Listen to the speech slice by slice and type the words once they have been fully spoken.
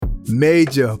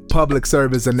Major public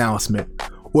service announcement.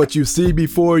 What you see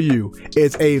before you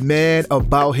is a man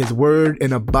about his word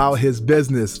and about his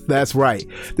business. That's right.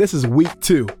 This is week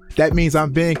 2. That means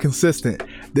I'm being consistent.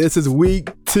 This is week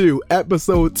 2,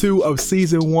 episode 2 of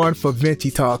season 1 for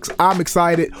Vinci Talks. I'm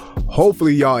excited.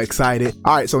 Hopefully y'all excited.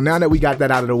 All right, so now that we got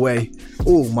that out of the way,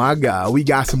 oh my God, we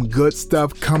got some good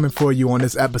stuff coming for you on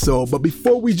this episode. But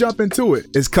before we jump into it,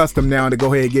 it's custom now to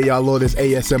go ahead and get y'all a little this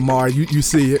ASMR. You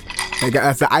see it.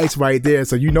 That's the ice right there,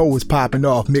 so you know what's popping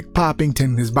off. Mick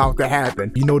Poppington is about to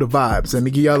happen. You know the vibes. Let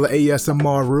me give y'all the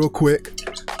ASMR real quick.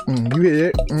 You hear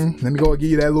it? Let me go and give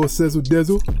you that little sizzle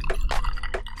dizzle.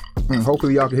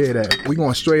 Hopefully y'all can hear that. We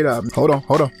going straight up. Hold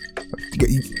on.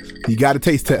 You got a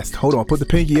taste test. Hold on. Put the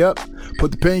pinky up.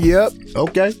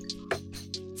 Okay.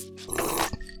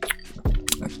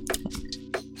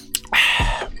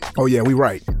 Oh yeah, we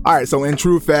right. All right, so in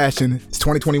true fashion, it's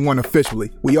 2021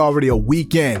 officially. We already a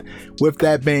weekend. With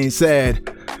that being said,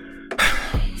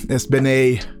 it's been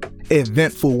a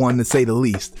eventful one to say the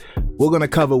least. We're gonna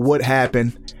cover what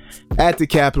happened at the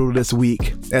Capitol this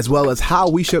week, as well as how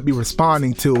we should be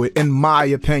responding to it, in my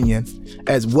opinion,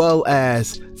 as well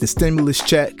as the stimulus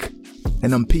check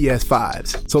and them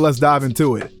PS5s. So let's dive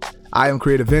into it. I am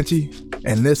Creator Vinci,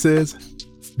 and this is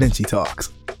Vinci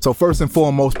Talks. So first and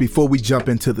foremost, before we jump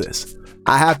into this,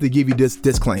 I have to give you this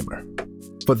disclaimer.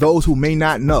 For those who may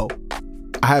not know,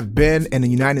 I have been in the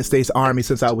United States Army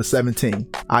since I was 17.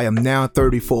 I am now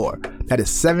 34. That is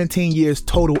 17 years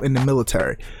total in the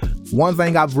military. One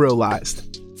thing I've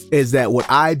realized is that what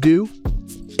I do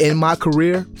in my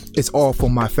career is all for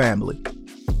my family.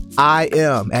 I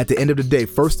am, at the end of the day,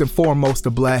 first and foremost, a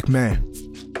black man.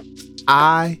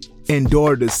 I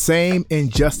endure the same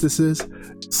injustices,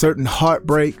 certain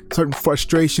heartbreak, certain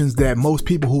frustrations that most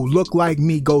people who look like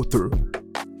me go through.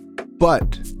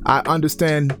 But I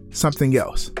understand something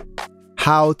else: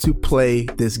 how to play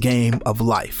this game of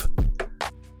life.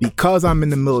 Because I'm in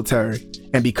the military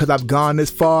and because I've gone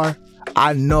this far,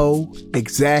 I know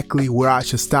exactly where I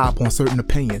should stop on certain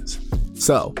opinions.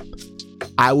 So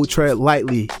I will tread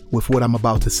lightly with what I'm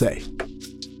about to say.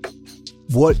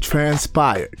 What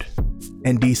transpired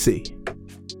in DC,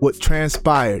 what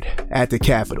transpired at the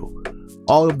Capitol,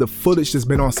 all of the footage that's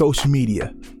been on social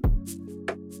media,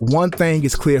 one thing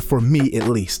is clear for me at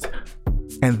least,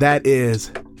 and that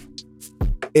is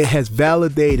it has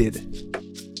validated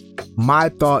my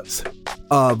thoughts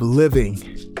of living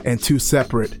in two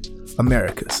separate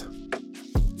Americas.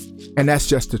 And that's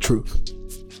just the truth.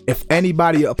 If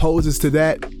anybody opposes to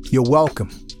that, you're welcome.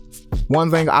 One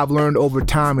thing I've learned over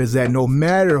time is that no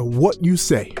matter what you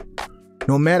say,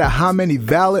 no matter how many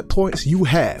valid points you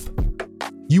have,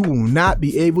 you will not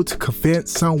be able to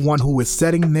convince someone who is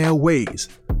set in their ways.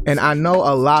 And I know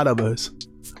a lot of us,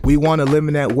 we want to live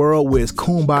in that world where it's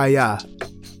kumbaya,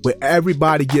 where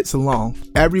everybody gets along,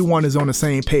 everyone is on the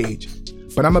same page.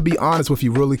 But I'm gonna be honest with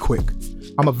you really quick.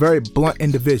 I'm a very blunt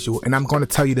individual, and I'm gonna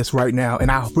tell you this right now, and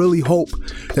I really hope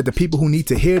that the people who need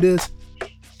to hear this,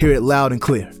 hear it loud and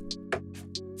clear.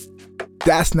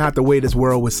 That's not the way this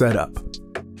world was set up.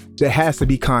 There has to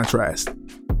be contrast.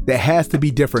 There has to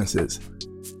be differences.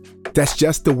 That's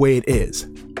just the way it is.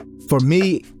 For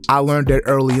me, I learned that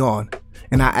early on,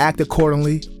 and I act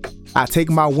accordingly. I take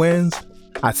my wins,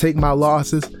 I take my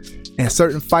losses, and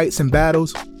certain fights and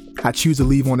battles, I choose to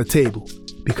leave on the table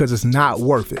because it's not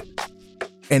worth it.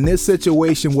 In this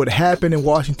situation, what happened in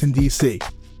Washington, D.C.,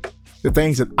 the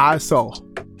things that I saw,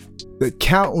 the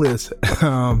countless,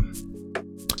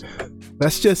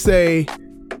 let's just say,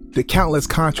 the countless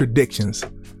contradictions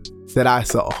that I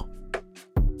saw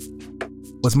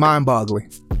was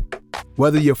mind-boggling.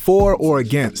 Whether you're for or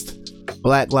against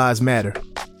Black Lives Matter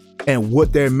and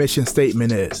what their mission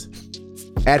statement is,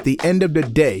 at the end of the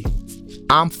day,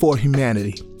 I'm for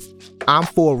humanity. I'm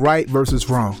for right versus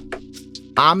wrong.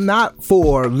 I'm not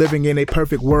for living in a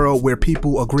perfect world where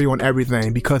people agree on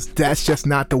everything, because that's just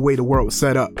not the way the world was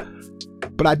set up.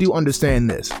 But I do understand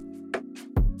this.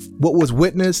 What was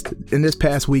witnessed in this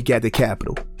past week at the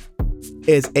Capitol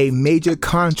is a major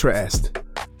contrast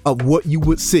of what you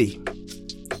would see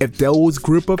if those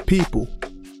group of people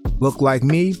look like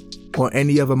me or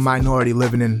any other minority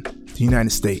living in the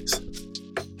United States.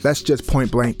 That's just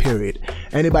point blank, period.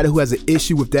 Anybody who has an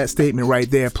issue with that statement right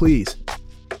there, please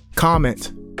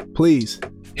comment. Please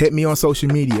hit me on social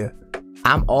media.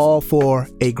 I'm all for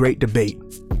a great debate.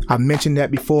 I've mentioned that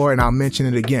before and I'll mention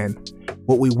it again.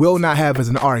 What we will not have is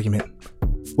an argument.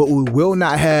 What we will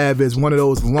not have is one of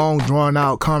those long drawn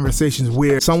out conversations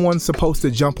where someone's supposed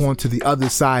to jump onto the other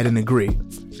side and agree,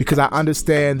 because I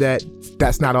understand that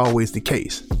that's not always the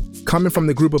case. Coming from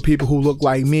the group of people who look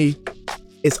like me,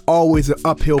 it's always an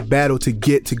uphill battle to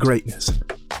get to greatness.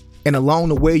 And along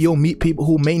the way, you'll meet people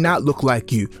who may not look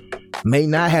like you, may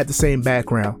not have the same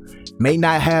background, may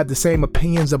not have the same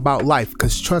opinions about life,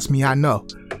 because trust me, I know.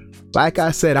 Like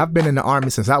I said, I've been in the Army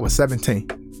since I was 17.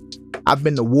 I've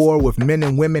been to war with men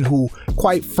and women who,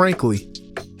 quite frankly,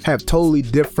 have totally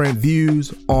different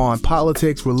views on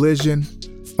politics, religion,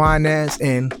 finance,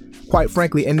 and quite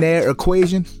frankly, in their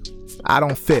equation, I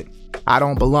don't fit. I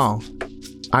don't belong.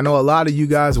 I know a lot of you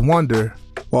guys wonder,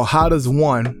 well, how does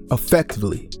one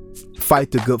effectively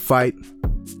fight the good fight?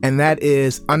 And that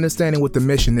is understanding what the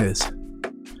mission is.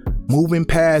 Moving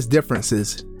past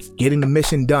differences, getting the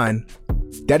mission done.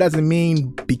 That doesn't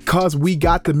mean because we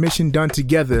got the mission done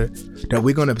together that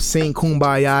we're going to sing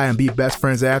Kumbaya and be best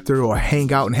friends after, or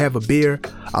hang out and have a beer.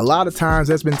 A lot of times,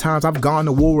 there's been times I've gone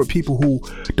to war with people who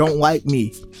don't like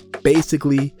me,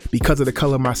 basically because of the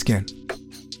color of my skin.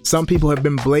 Some people have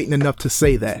been blatant enough to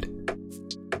say that.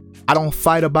 I don't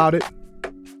fight about it.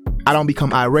 I don't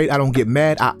become irate. I don't get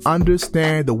mad. I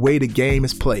understand the way the game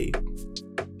is played.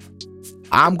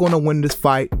 I'm going to win this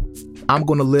fight. I'm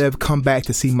going to live, come back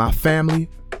to see my family.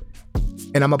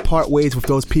 And I'm going to part ways with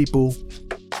those people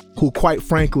who, quite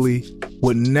frankly,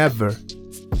 would never,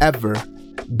 ever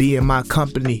be in my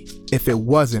company if it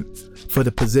wasn't for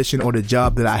the position or the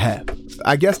job that I have.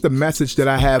 I guess the message that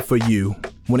I have for you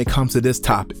when it comes to this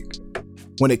topic,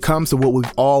 when it comes to what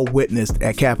we've all witnessed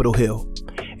at Capitol Hill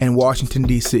and Washington,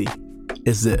 D.C.,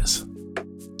 is this.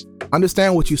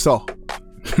 Understand what you saw.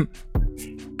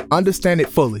 Understand it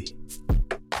fully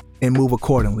and move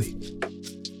accordingly.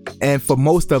 And for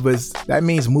most of us, that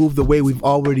means move the way we've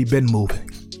already been moving.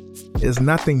 It's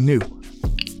nothing new.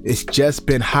 It's just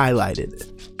been highlighted.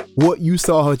 What you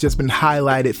saw has just been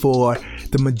highlighted for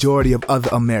the majority of other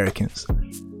Americans.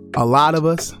 A lot of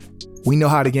us, we know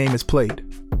how the game is played.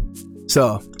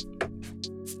 So,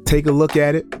 take a look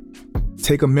at it,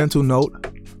 take a mental note,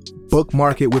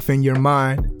 bookmark it within your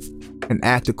mind, and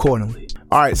act accordingly.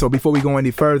 All right, so before we go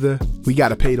any further, we got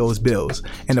to pay those bills.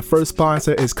 And the first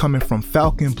sponsor is coming from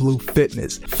Falcon Blue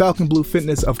Fitness. Falcon Blue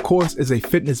Fitness, of course, is a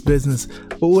fitness business,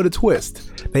 but with a twist.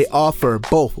 They offer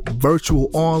both virtual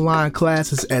online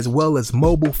classes as well as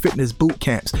mobile fitness boot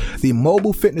camps. The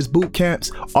mobile fitness boot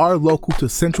camps are local to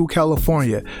Central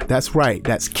California. That's right,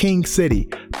 that's King City,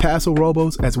 Paso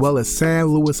Robles, as well as San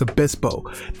Luis Obispo.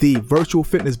 The virtual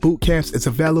fitness boot camps is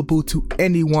available to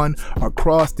anyone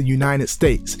across the United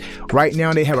States. Right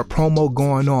now they have a promo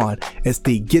going on. It's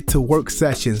the Get to Work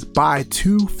sessions. Buy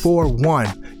 2 for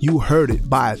 1. You heard it.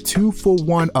 Buy 2 for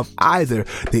 1 of either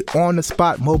the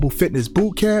on-the-spot mobile fitness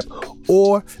boot camp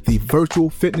or the virtual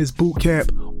fitness boot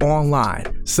camp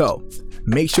online. So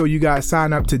make sure you guys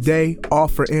sign up today.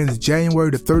 Offer ends January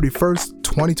the 31st,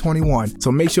 2021.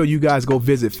 So make sure you guys go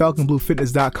visit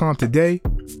falconbluefitness.com today,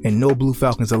 and no Blue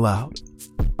Falcons allowed.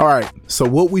 All right, so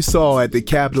what we saw at the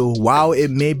Capitol, while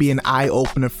it may be an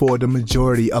eye-opener for the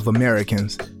majority of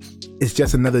Americans, it's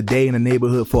just another day in the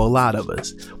neighborhood for a lot of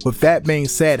us. With that being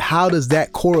said, how does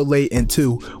that correlate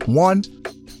into, one,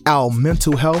 our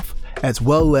mental health, as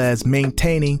well as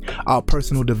maintaining our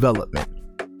personal development?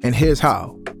 And here's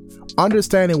how.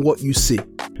 Understanding what you see.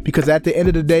 Because at the end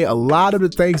of the day, a lot of the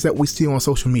things that we see on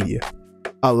social media,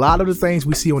 a lot of the things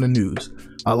we see on the news,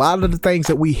 a lot of the things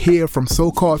that we hear from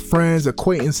so-called friends,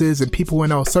 acquaintances, and people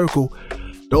in our circle,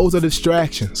 those are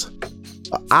distractions.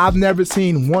 I've never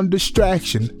seen one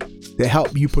distraction that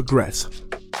help you progress.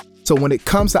 So when it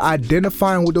comes to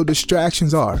identifying what those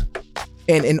distractions are,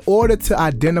 and in order to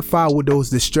identify what those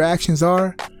distractions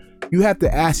are, you have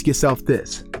to ask yourself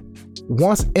this.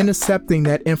 Once intercepting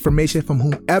that information from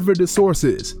whomever the source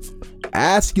is,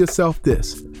 ask yourself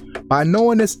this. By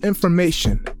knowing this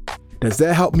information, does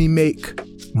that help me make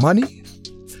money?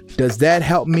 Does that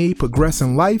help me progress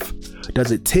in life?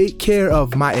 Does it take care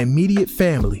of my immediate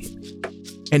family?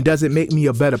 And does it make me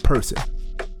a better person?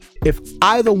 If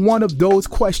either one of those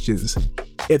questions,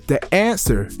 if the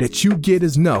answer that you get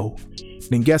is no,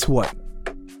 then guess what?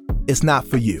 It's not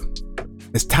for you.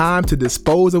 It's time to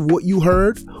dispose of what you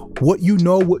heard, what you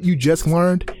know, what you just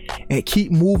learned, and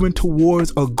keep moving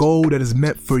towards a goal that is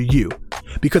meant for you.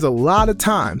 Because a lot of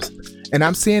times, and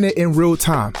I'm seeing it in real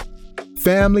time,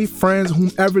 family, friends,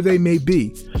 whomever they may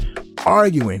be,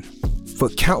 arguing for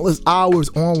countless hours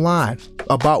online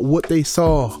about what they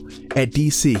saw at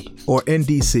DC or in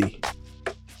DC.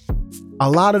 A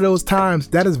lot of those times,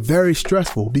 that is very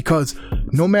stressful because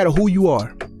no matter who you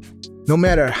are, no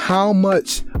matter how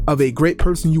much of a great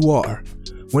person you are,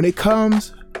 when it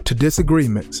comes to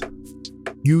disagreements,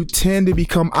 you tend to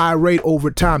become irate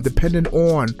over time, depending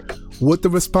on what the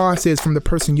response is from the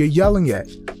person you're yelling at.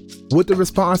 what the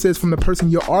response is from the person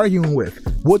you're arguing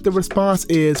with, what the response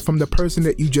is from the person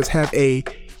that you just have a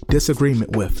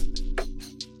disagreement with.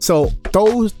 So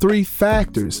those three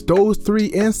factors, those three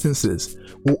instances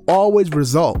will always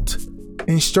result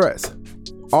in stress,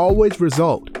 always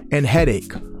result in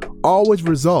headache, always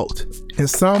result in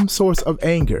some source of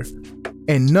anger.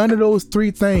 And none of those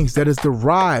three things that is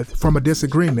derived from a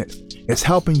disagreement is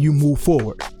helping you move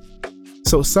forward.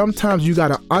 So sometimes you got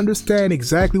to understand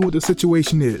exactly what the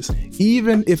situation is.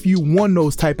 Even if you won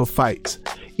those type of fights,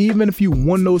 even if you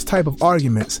won those type of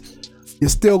arguments, you're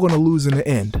still going to lose in the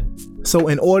end. So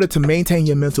in order to maintain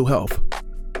your mental health,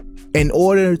 in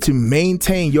order to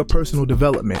maintain your personal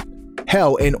development,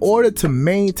 hell, in order to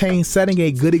maintain setting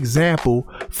a good example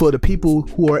for the people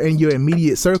who are in your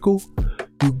immediate circle,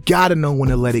 you got to know when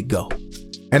to let it go.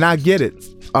 And I get it.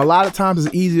 A lot of times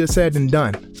it's easier said than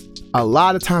done. A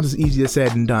lot of times it's easier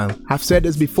said than done. I've said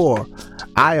this before.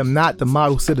 I am not the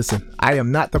model citizen. I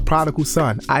am not the prodigal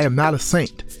son. I am not a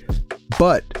saint.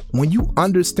 But when you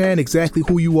understand exactly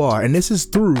who you are, and this is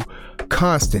through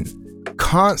constant,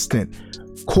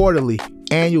 quarterly,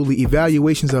 annually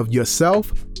evaluations of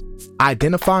yourself,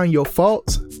 identifying your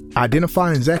faults,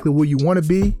 identifying exactly where you want to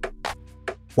be,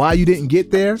 why you didn't get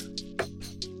there.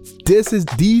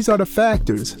 These are the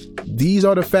factors. These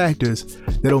are the factors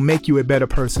that'll make you a better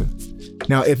person.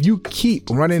 Now, if you keep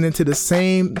running into the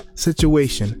same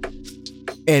situation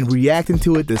and reacting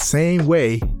to it the same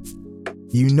way,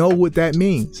 you know what that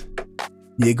means.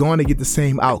 You're going to get the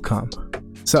same outcome.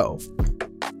 So,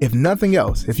 if nothing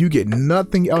else, if you get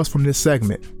nothing else from this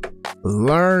segment,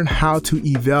 learn how to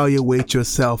evaluate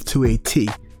yourself to a T.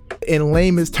 In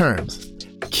layman's terms,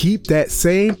 keep that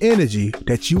same energy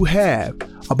that you have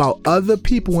about other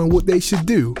people and what they should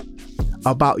do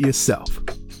about yourself.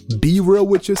 Be real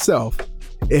with yourself.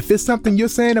 If it's something you're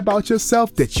saying about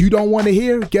yourself that you don't want to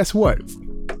hear, guess what?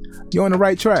 You're on the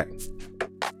right track.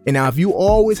 And now if you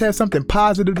always have something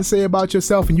positive to say about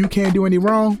yourself and you can't do any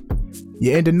wrong,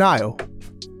 you're in denial.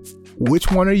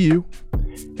 Which one are you?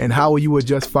 And how will you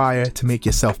adjust fire to make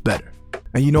yourself better?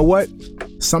 And you know what?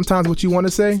 Sometimes what you want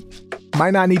to say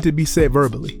might not need to be said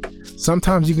verbally.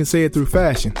 Sometimes you can say it through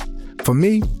fashion. For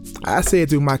me, I say it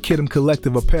through my Kid'em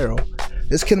Collective apparel.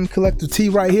 This Kid'em Collective tee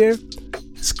right here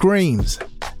screams,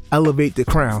 elevate the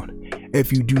crown.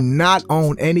 If you do not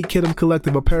own any Kid'em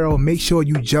Collective apparel, make sure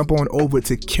you jump on over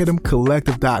to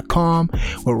kid'emcollective.com,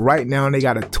 where right now they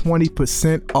got a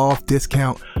 20% off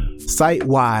discount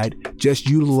site-wide. Just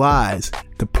utilize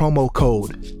the promo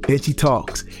code Benchy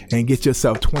Talks and get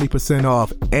yourself 20%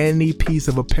 off any piece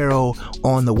of apparel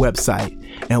on the website.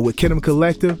 And with Kid'em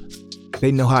Collective,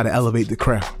 they know how to elevate the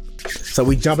crown. So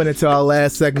we jumping into our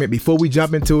last segment. Before we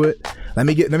jump into it, let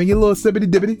me get a little sippity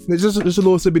dippity. Just a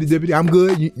little sippity dippity. I'm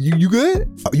good. You good?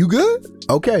 You good?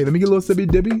 Okay, let me get a little sippity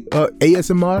dippity.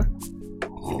 ASMR.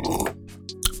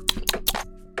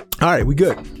 All right, we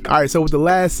good. All right, so with the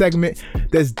last segment,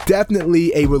 there's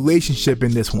definitely a relationship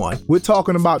in this one. We're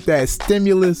talking about that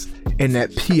stimulus and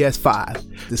that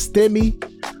PS5. The stimmy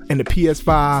and the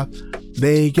PS5,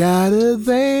 they got a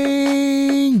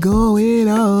thing going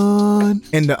on.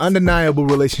 And the undeniable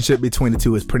relationship between the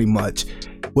two is pretty much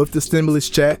with the stimulus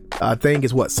check. I think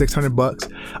it's what,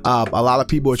 $600. A lot of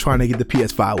people are trying to get the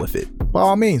PS5 with it. By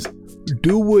all means,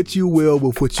 do what you will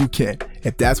with what you can.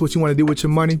 If that's what you want to do with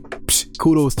your money,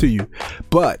 kudos to you.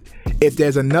 But if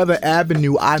there's another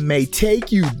avenue I may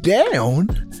take you down,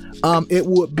 it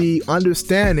would be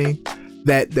understanding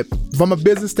that from a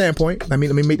business standpoint, let me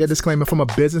make that disclaimer, from a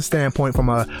business standpoint, from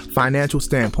a financial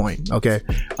standpoint, okay,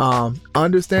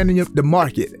 understanding the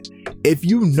market. If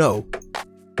you know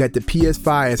that the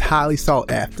PS5 is highly sought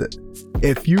after,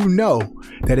 if you know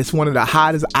that it's one of the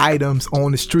hottest items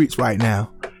on the streets right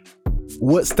now,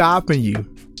 what's stopping you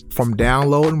from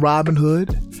downloading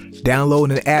Robinhood,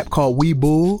 downloading an app called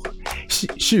Webull,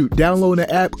 downloading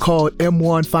an app called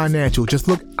M1 Financial? Just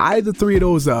look either three of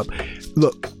those up.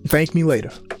 Look, thank me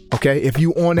later. Okay, if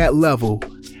you on that level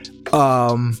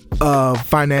of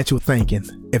financial thinking,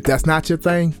 if that's not your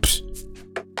thing,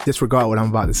 disregard what I'm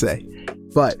about to say.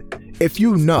 But if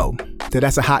you know that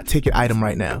that's a hot ticket item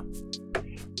right now,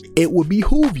 it would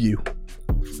behoove you.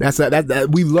 That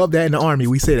we love that in the Army.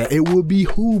 We say that it will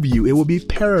behoove you. It will be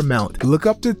paramount. Look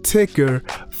up the ticker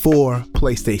for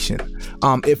PlayStation.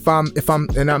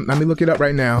 Let me look it up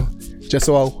right now, just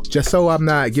so I'm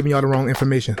not giving y'all the wrong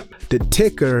information. The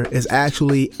ticker is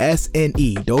actually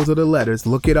SNE. Those are the letters.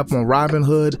 Look it up on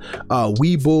Robinhood,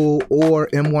 Webull, or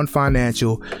M1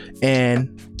 Financial,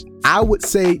 and I would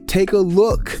say take a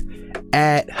look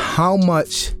at how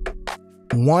much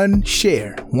one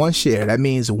share. That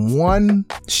means one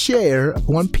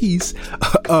piece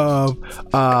of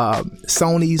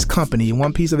Sony's company,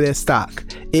 one piece of their stock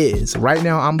is right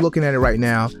now. I'm looking at it right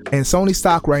now, and Sony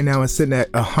stock right now is sitting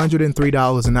at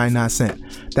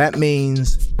 $103.99. That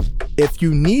means if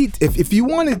you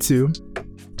wanted to,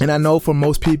 and I know for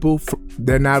most people,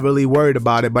 they're not really worried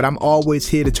about it, but I'm always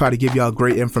here to try to give y'all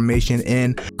great information.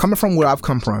 And coming from where I've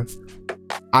come from,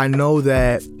 I know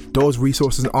that those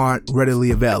resources aren't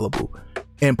readily available.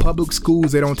 In public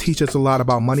schools, they don't teach us a lot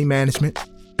about money management.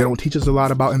 They don't teach us a lot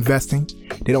about investing.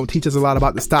 They don't teach us a lot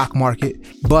about the stock market.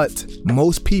 But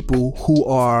most people who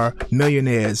are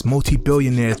millionaires,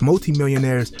 multi-billionaires,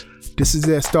 multi-millionaires, this is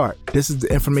their start. This is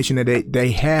the information that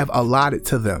they have allotted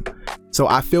to them. So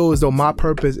I feel as though my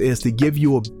purpose is to give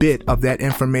you a bit of that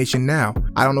information now.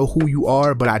 I don't know who you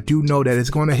are, but I do know that it's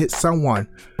going to hit someone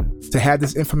to have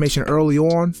this information early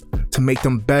on to make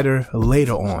them better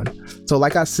later on. So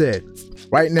like I said,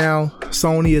 right now,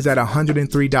 Sony is at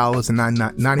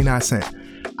 $103.99.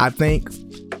 I think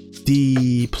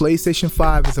the PlayStation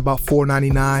 5 is about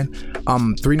 $499,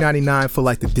 $399 for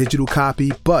like the digital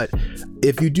copy. But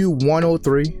if you do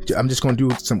 103, I'm just going to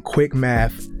do some quick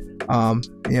math. I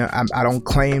don't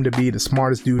claim to be the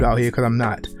smartest dude out here because I'm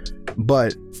not.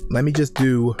 But let me just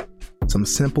do some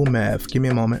simple math. Give me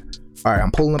a moment. All right,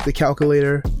 I'm pulling up the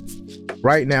calculator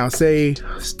right now. Say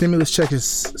stimulus check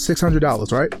is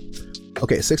 $600, right?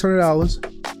 Okay,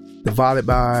 $600 divided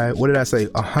by, what did I say?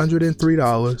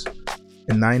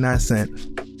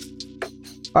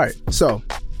 $103.99. All right, so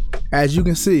as you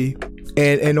can see,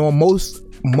 and on most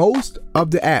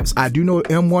of the apps, I do know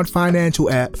M1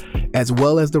 Financial app, as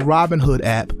well as the Robinhood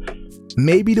app,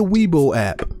 maybe the Webull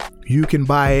app, you can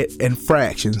buy it in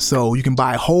fractions. So you can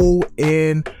buy whole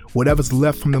in whatever's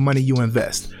left from the money you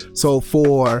invest. So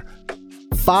for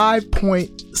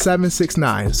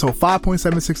 5.769, so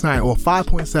 5.769 or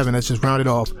 5.7, let's just round it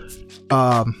off.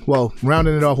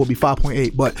 Rounding it off will be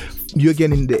 5.8, but you're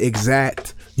getting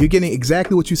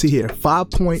exactly what you see here,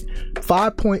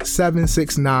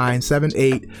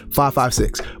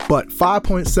 5.76978,556, but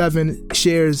 5.7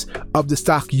 shares of the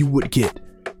stock you would get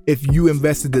if you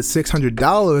invested the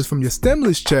 $600 from your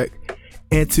stimulus check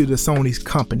into the Sony's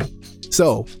company.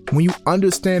 So when you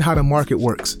understand how the market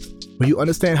works, when you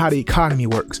understand how the economy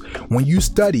works, when you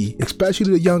study,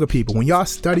 especially the younger people, when y'all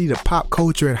study the pop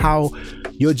culture and how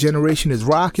your generation is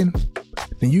rocking,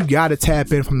 then you gotta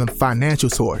tap in from the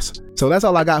financial source. So that's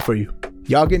all I got for you.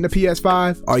 Y'all getting the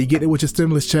PS5? Are you getting it with your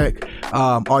stimulus check?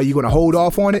 Are you gonna hold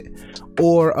off on it?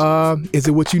 Or is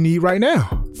it what you need right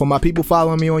now? For my people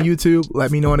following me on YouTube, let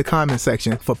me know in the comment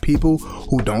section. For people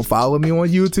who don't follow me on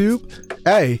YouTube,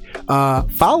 hey,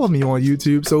 follow me on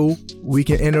YouTube so we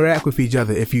can interact with each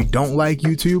other. If you don't like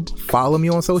YouTube, follow me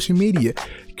on social media.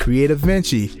 Creative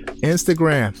Vinci,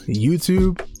 Instagram,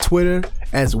 YouTube, Twitter,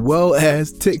 as well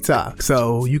as TikTok.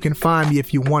 So you can find me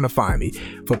if you want to find me.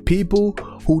 For people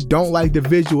who don't like the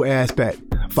visual aspect,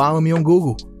 follow me on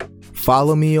Google.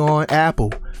 Follow me on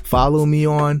Apple. Follow me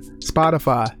on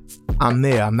Spotify. I'm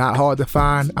there. I'm not hard to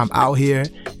find. I'm out here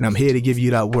and I'm here to give you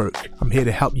that work. I'm here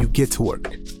to help you get to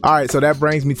work. All right, so that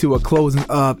brings me to a closing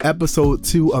of episode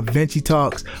 2 of Vinci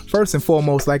Talks. First and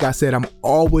foremost, like I said, I'm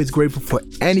always grateful for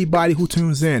anybody who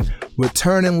tunes in,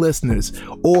 returning listeners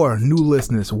or new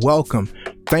listeners. Welcome.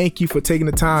 Thank you for taking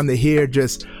the time to hear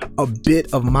just a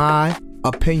bit of my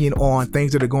opinion on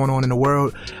things that are going on in the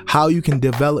world, how you can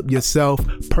develop yourself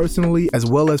personally as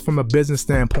well as from a business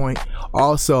standpoint,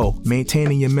 also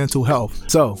maintaining your mental health.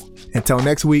 So until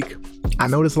next week, I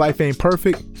know this life ain't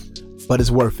perfect, but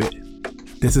it's worth it.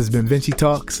 This has been Vinci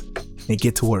Talks, and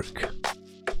get to work.